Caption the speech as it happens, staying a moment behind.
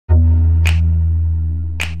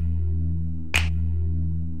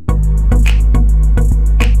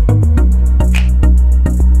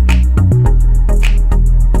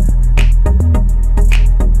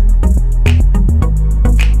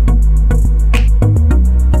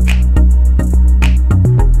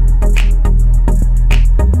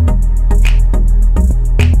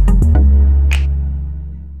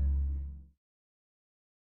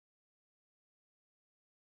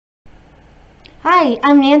Hi,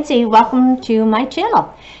 I'm Nancy. Welcome to my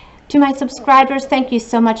channel. To my subscribers, thank you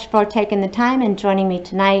so much for taking the time and joining me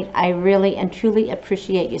tonight. I really and truly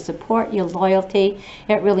appreciate your support, your loyalty.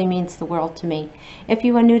 It really means the world to me. If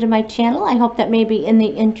you are new to my channel, I hope that maybe in the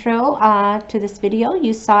intro to this video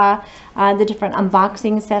you saw the different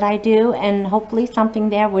unboxings that I do, and hopefully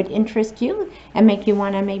something there would interest you and make you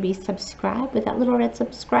want to maybe subscribe with that little red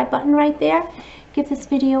subscribe button right there. Give this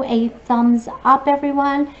video a thumbs up,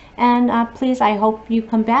 everyone, and please, I hope you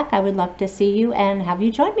come back. I would love to see you and have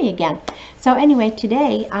you join me again. So anyway,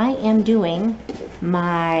 today I am doing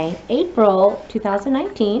my April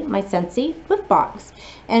 2019, my Scentsy Whiff box.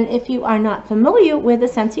 And if you are not familiar with the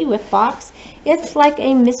Scentsy Whiff box, it's like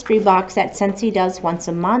a mystery box that Scentsy does once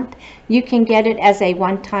a month. You can get it as a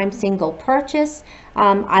one-time single purchase.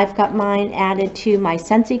 I've got mine added to my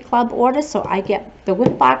Scentsy Club order, so I get the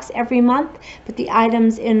Whiff box every month, but the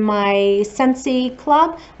items in my Scentsy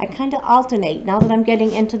Club, I kind of alternate. Now that I'm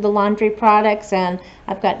getting into the laundry products, and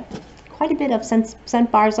I've got quite a bit of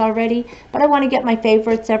scent bars already, but I want to get my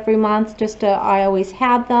favorites every month, just I always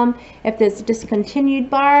have them. If there's discontinued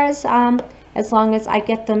bars, as long as I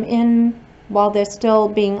get them in while they're still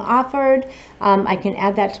being offered, I can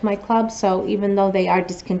add that to my club. So even though they are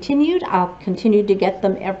discontinued, I'll continue to get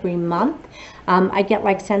them every month. I get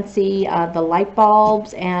like Scentsy, the light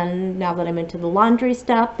bulbs, and now that I'm into the laundry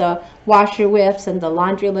stuff, the washer whiffs and the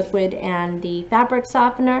laundry liquid and the fabric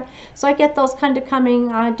softener. So I get those kind of coming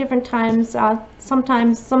different times.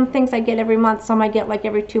 Sometimes some things I get every month, some I get like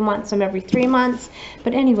every 2 months, some every 3 months.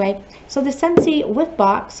 But anyway, so the Scentsy Whiff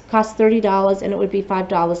box costs $30 and it would be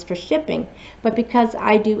 $5 for shipping. But because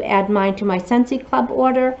I do add mine to my Scentsy Club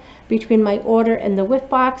order, between my order and the Whiff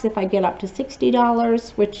box, if I get up to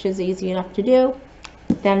 $60, which is easy enough to do,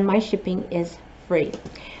 then my shipping is free.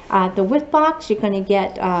 The Whiff box, you're going to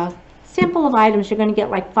get a sample of items. You're going to get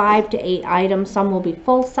like 5 to 8 items. Some will be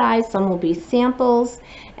full size, some will be samples,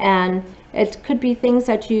 and it could be things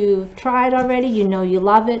that you've tried already, you know you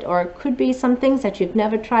love it, or it could be some things that you've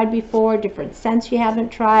never tried before, different scents you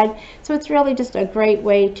haven't tried. So it's really just a great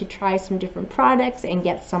way to try some different products and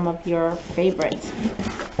get some of your favorites.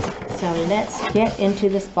 So let's get into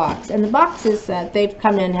this box. And the boxes that they've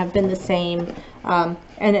come in have been the same. And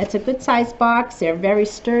it's a good size box. They're very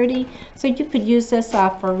sturdy. So you could use this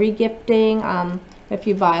for regifting. If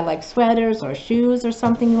you buy like sweaters or shoes or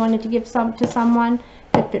something you wanted to give to someone,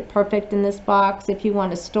 it fit perfect in this box. If you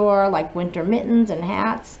want to store like winter mittens and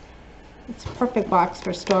hats, it's a perfect box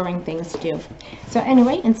for storing things too. So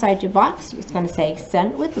anyway, inside your box, it's going to say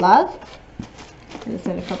 "Scent with Love." It's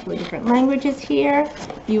in a couple of different languages here.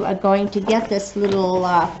 You are going to get this little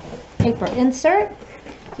paper insert.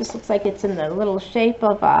 This looks like it's in the little shape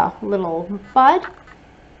of a little bud.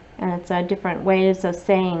 And it's different ways of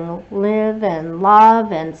saying live and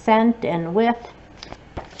love and scent and whiff.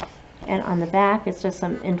 And on the back, it's just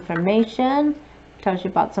some information. It tells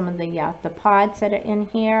you about some of the pods that are in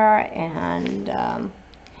here. And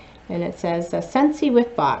it says Scentsy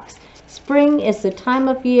Whiff box. Spring is the time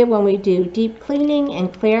of year when we do deep cleaning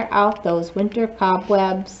and clear out those winter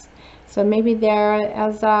cobwebs. So maybe there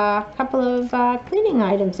is a couple of cleaning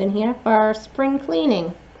items in here for spring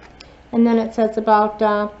cleaning. And then it says about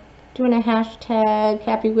doing a hashtag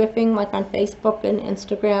happy whiffing, like on Facebook and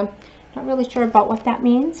Instagram. Not really sure about what that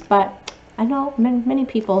means, but I know many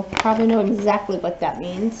people probably know exactly what that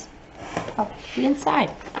means. Oh, the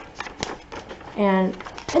inside. And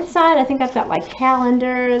inside, I think I've got like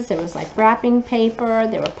calendars, there was like wrapping paper,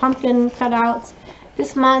 there were pumpkin cutouts.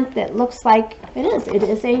 This month, it looks like it is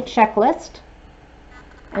a checklist.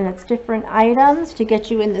 And it's different items to get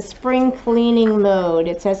you in the spring cleaning mode.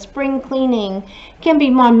 It says spring cleaning can be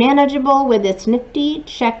more manageable with its nifty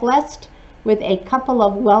checklist with a couple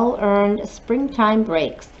of well-earned springtime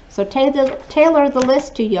breaks. So tailor the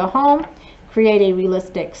list to your home, create a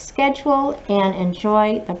realistic schedule, and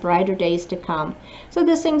enjoy the brighter days to come. So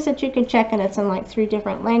there's things that you can check, and it's in like 3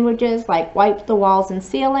 different languages, like wipe the walls and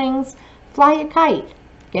ceilings, fly a kite,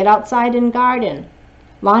 get outside and garden,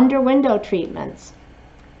 launder window treatments.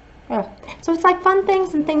 So it's like fun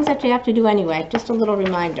things and things that you have to do anyway, just a little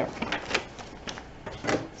reminder.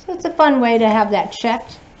 So it's a fun way to have that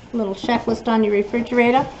checked, a little checklist on your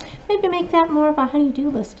refrigerator. Maybe make that more of a honey-do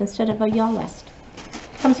list instead of a y'all list.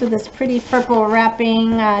 Comes with this pretty purple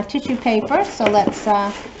wrapping tissue paper, so let's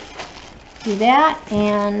do that,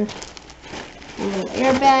 and little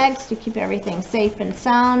airbags to keep everything safe and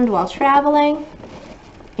sound while traveling,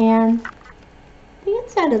 and the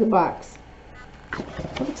inside of the box.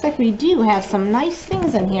 It looks like we do have some nice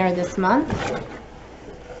things in here this month.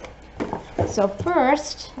 So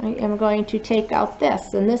first, I am going to take out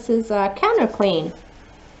this, and this is Counter Clean.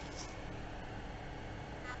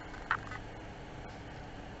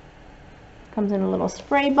 Comes in a little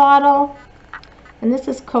spray bottle. And this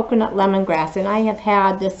is coconut lemongrass, and I have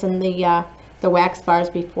had this in the wax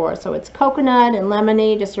bars before. So it's coconut and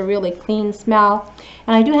lemony, just a really clean smell.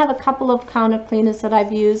 And I do have a couple of counter cleaners that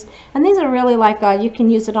I've used, and these are really like you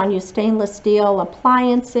can use it on your stainless steel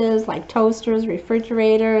appliances like toasters,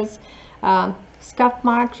 refrigerators, scuff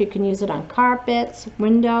marks. You can use it on carpets,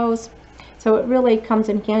 windows. So it really comes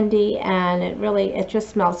in handy, and it just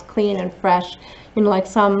smells clean and fresh. You know, like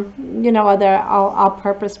some, you know, other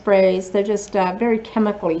all-purpose sprays, they're just very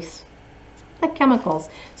chemically, like chemicals.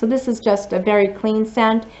 So this is just a very clean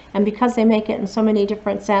scent, and because they make it in so many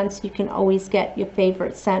different scents, you can always get your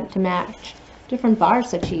favorite scent to match different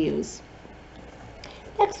bars that you use.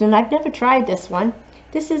 Next, and I've never tried this one.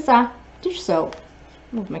 This is dish soap.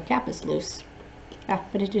 Oh, my cap is loose. Ah,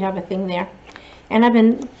 but it did have a thing there. And I've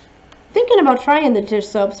been thinking about trying the dish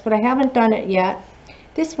soaps, but I haven't done it yet.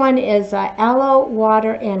 This one is aloe,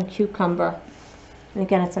 water, and cucumber. And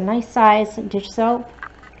again, it's a nice size dish soap.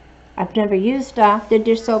 I've never used the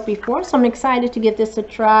dish soap before, so I'm excited to give this a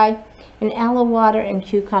try. And aloe, water, and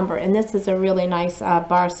cucumber. And this is a really nice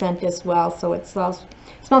bar scent as well. So it smells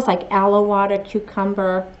like aloe water,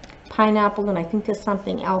 cucumber, pineapple, and I think there's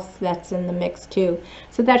something else that's in the mix too.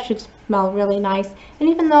 So that should smell really nice. And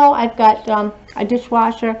even though I've got a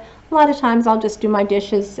dishwasher, a lot of times I'll just do my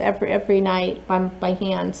dishes every night by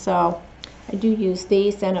hand. So I do use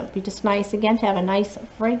these, and it'd be just nice again to have a nice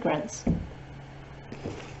fragrance.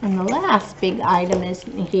 And the last big item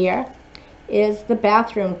here is the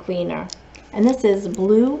bathroom cleaner, and this is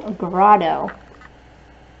Blue Grotto.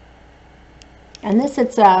 And this,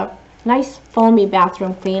 it's a nice foamy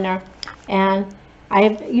bathroom cleaner, and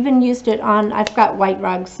I've even used it on, I've got white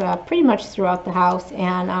rugs pretty much throughout the house,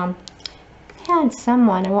 and I had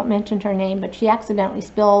someone, I won't mention her name, but she accidentally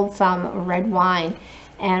spilled some red wine,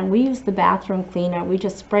 and we used the bathroom cleaner. We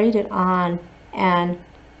just sprayed it on, and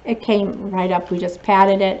it came right up. We just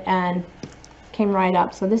patted it and came right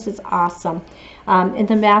up. So this is awesome. In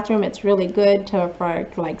the bathroom, it's really good for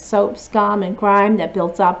like soap, scum, and grime that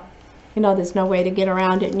builds up. You know, there's no way to get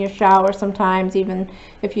around it in your shower sometimes, even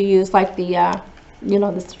if you use like the you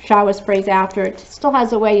know, the shower sprays after, it still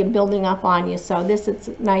has a way of building up on you. So this is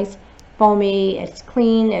nice, foamy, it's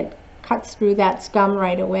clean, it cuts through that scum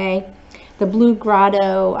right away. The Blue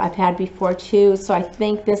Grotto I've had before too, so I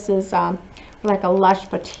think this is like a lush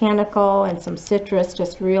botanical and some citrus,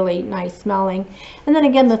 just really nice smelling. And then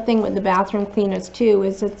again, the thing with the bathroom cleaners too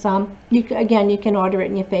is it's you can order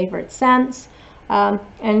it in your favorite scents,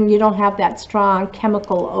 and you don't have that strong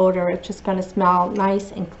chemical odor. It's just going to smell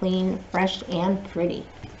nice and clean, fresh and pretty.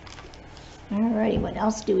 Alrighty, what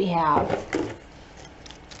else do we have?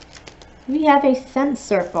 We have a scent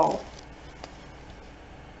circle.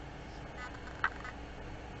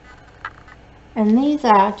 And these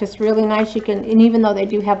are just really nice. You can, and even though they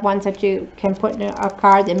do have ones that you can put in a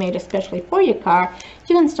car, they're made especially for your car,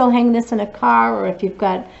 you can still hang this in a car, or if you've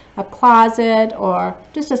got a closet or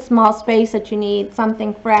just a small space that you need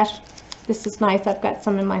something fresh, this is nice. I've got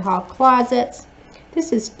some in my hall closets.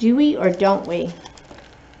 This is Do We or Don't We?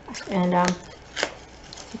 And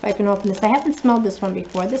see if I can open this. I haven't smelled this one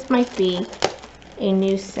before. This might be a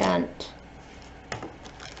new scent.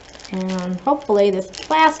 And hopefully this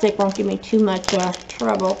plastic won't give me too much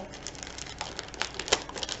trouble.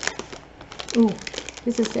 Ooh,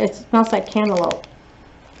 it smells like cantaloupe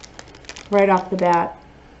right off the bat.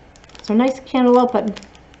 So nice cantaloupe, but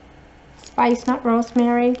spice, not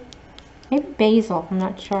rosemary. Maybe basil, I'm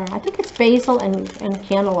not sure. I think it's basil and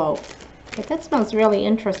cantaloupe. But that smells really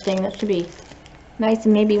interesting. That should be nice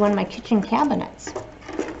in maybe one of my kitchen cabinets.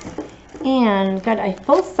 And got a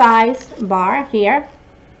full-size bar here.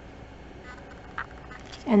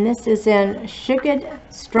 And this is in Sugared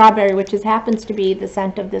Strawberry, which happens to be the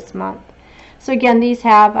scent of this month. So again, these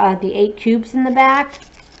have the 8 cubes in the back.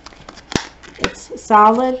 It's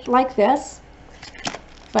solid like this,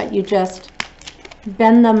 but you just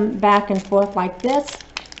bend them back and forth like this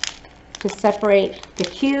to separate the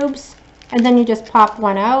cubes, and then you just pop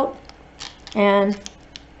one out and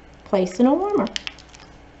place in a warmer.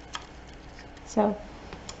 So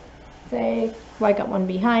say, well, I got one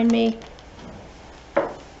behind me.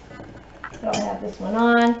 So I have this one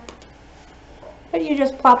on, but you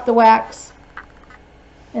just plop the wax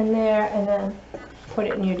in there and then put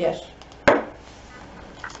it in your dish.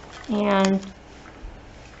 And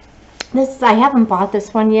this, I haven't bought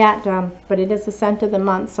this one yet, but it is the scent of the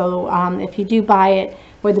month. So if you do buy it,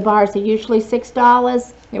 where the bars are usually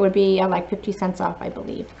 $6, it would be like 50 cents off, I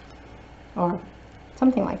believe, or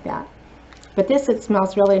something like that. But this, it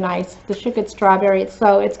smells really nice. The Sugared Strawberry, it's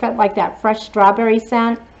got like that fresh strawberry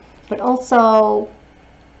scent, but also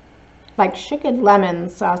like sugared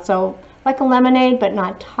lemons, so like a lemonade but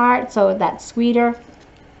not tart, so that sweeter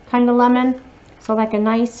kind of lemon. So like a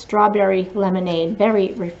nice strawberry lemonade,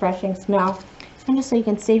 very refreshing smell. And just so you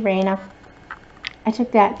can see, Raina, I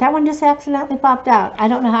took that. That one just accidentally popped out. I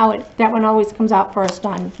don't know how that one always comes out first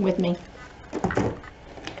on with me.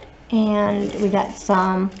 And we got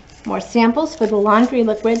some more samples for the laundry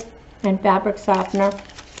liquid and fabric softener.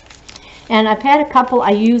 And I've had a couple.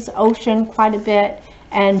 I use Ocean quite a bit,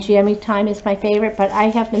 and Jammy Time is my favorite, but I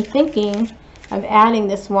have been thinking of adding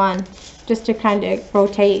this one just to kind of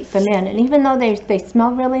rotate them in. And even though they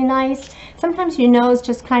smell really nice, sometimes your nose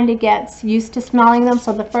just kind of gets used to smelling them.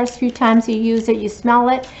 So the first few times you use it, you smell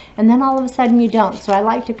it, and then all of a sudden you don't. So I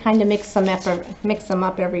like to kind of mix them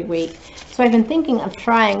up every week. So I've been thinking of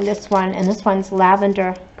trying this one, and this one's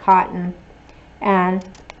lavender cotton. And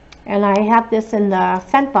I have this in the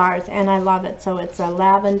scent bars, and I love it. So it's a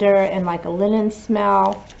lavender and like a linen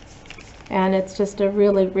smell, and it's just a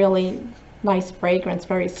really, really nice fragrance,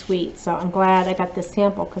 very sweet. So I'm glad I got this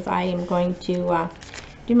sample, because I am going to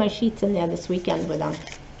do my sheets in there this weekend with them.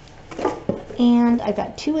 And I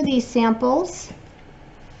got 2 of these samples.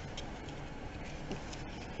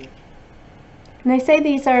 And they say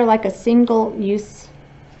these are like a single use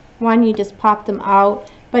one, you just pop them out,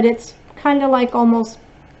 but it's kind of like almost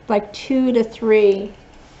like 2 to 3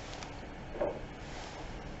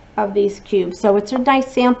 of these cubes. So it's a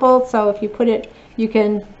nice sample. So if you put it, you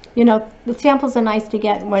can, you know, the samples are nice to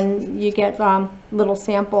get when you get little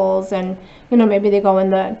samples, and you know, maybe they go in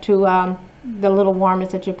the little warmers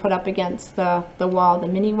that you put up against the wall, the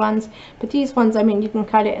mini ones. But these ones, I mean, you can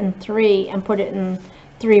cut it in 3 and put it in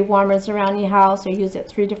 3 warmers around your house, or use it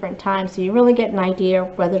 3 different times, so you really get an idea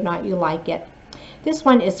whether or not you like it. This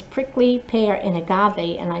one is Prickly Pear and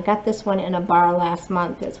Agave, and I got this one in a bar last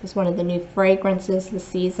month. This was one of the new fragrances this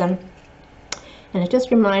season. And it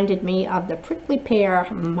just reminded me of the prickly pear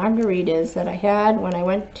margaritas that I had when I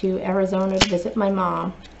went to Arizona to visit my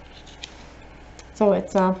mom. So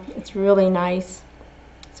it's really nice.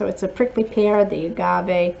 So it's a prickly pear, the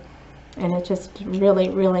agave, and it's just really,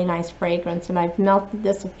 really nice fragrance. And I've melted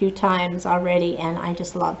this a few times already, and I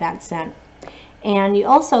just love that scent. And you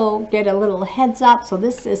also get a little heads up. So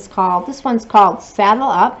this one's called Saddle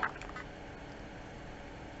Up.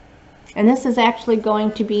 And this is actually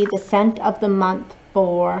going to be the scent of the month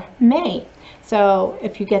for May. So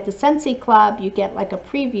if you get the Scentsy Club, you get like a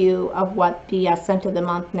preview of what the scent of the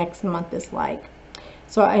month next month is like.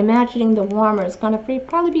 So I'm imagining the warmer is going to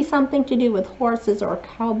probably be something to do with horses or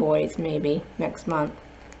cowboys maybe next month.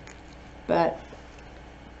 But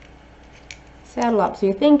Saddle Up. So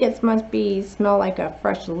you think it must smell like a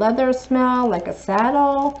fresh leather smell, like a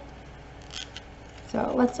saddle.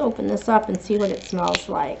 So let's open this up and see what it smells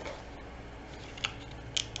like.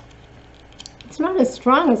 It's not as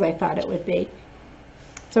strong as I thought it would be.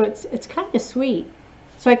 So it's kind of sweet.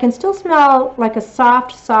 So I can still smell like a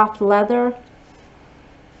soft leather,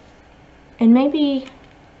 and maybe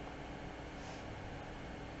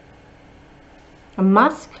a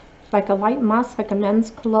musk, like a light musk, like a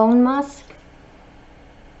men's cologne musk.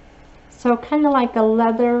 So kind of like a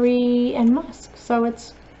leathery and musk. So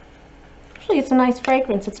it's a nice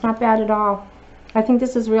fragrance. It's not bad at all. I think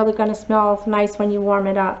this is really going to smell nice when you warm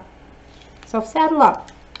it up. So Saddle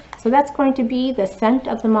Up. So that's going to be the scent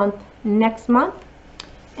of the month next month.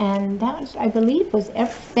 And that, I believe, was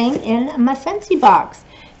everything in my Scentsy box.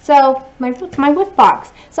 So my whiff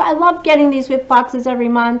box. So I love getting these whiff boxes every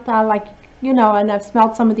month. Like, you know, and I've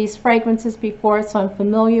smelled some of these fragrances before, so I'm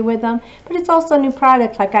familiar with them. But it's also a new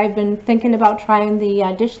product. Like, I've been thinking about trying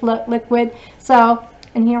the dish liquid. So,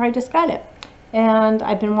 and here I just got it. And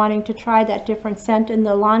I've been wanting to try that different scent in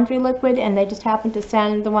the laundry liquid, and they just happened to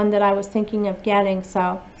send the one that I was thinking of getting.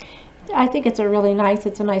 So I think it's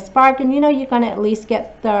a nice bargain. You know, you're going to at least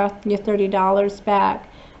get your $30 back.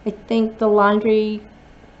 I think the laundry,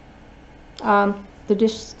 the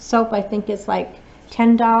dish soap, I think is like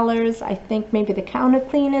 $10. I think maybe the counter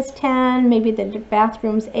clean is $10, maybe the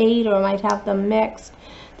bathroom's $8, or I might have them mixed.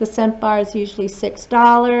 The scent bar is usually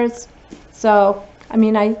 $6. So I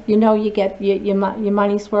mean, you get your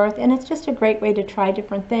money's worth, and it's just a great way to try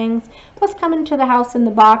different things. Plus, coming to the house in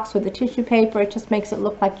the box with the tissue paper, it just makes it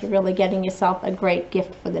look like you're really getting yourself a great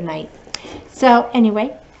gift for the night. So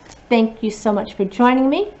anyway, thank you so much for joining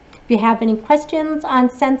me. If If you have any questions on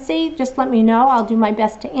Scentsy, just let me know. I'll do my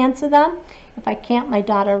best to answer them. If I can't, my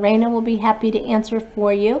daughter Raina will be happy to answer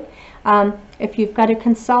for you. If you've got a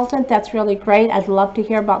consultant, that's really great. I'd love to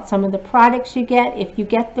hear about some of the products you get. If you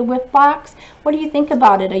get the Whiff box, what do you think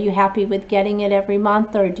about it? Are you happy with getting it every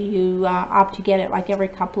month, or do you opt to get it like every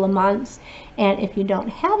couple of months? And if you don't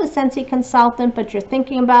have a Scentsy consultant, but you're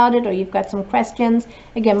thinking about it, or you've got some questions,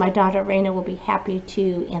 again, my daughter Raina will be happy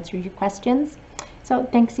to answer your questions. So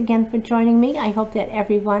thanks again for joining me. I hope that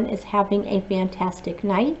everyone is having a fantastic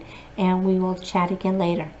night, and we will chat again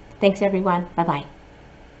later. Thanks, everyone. Bye-bye.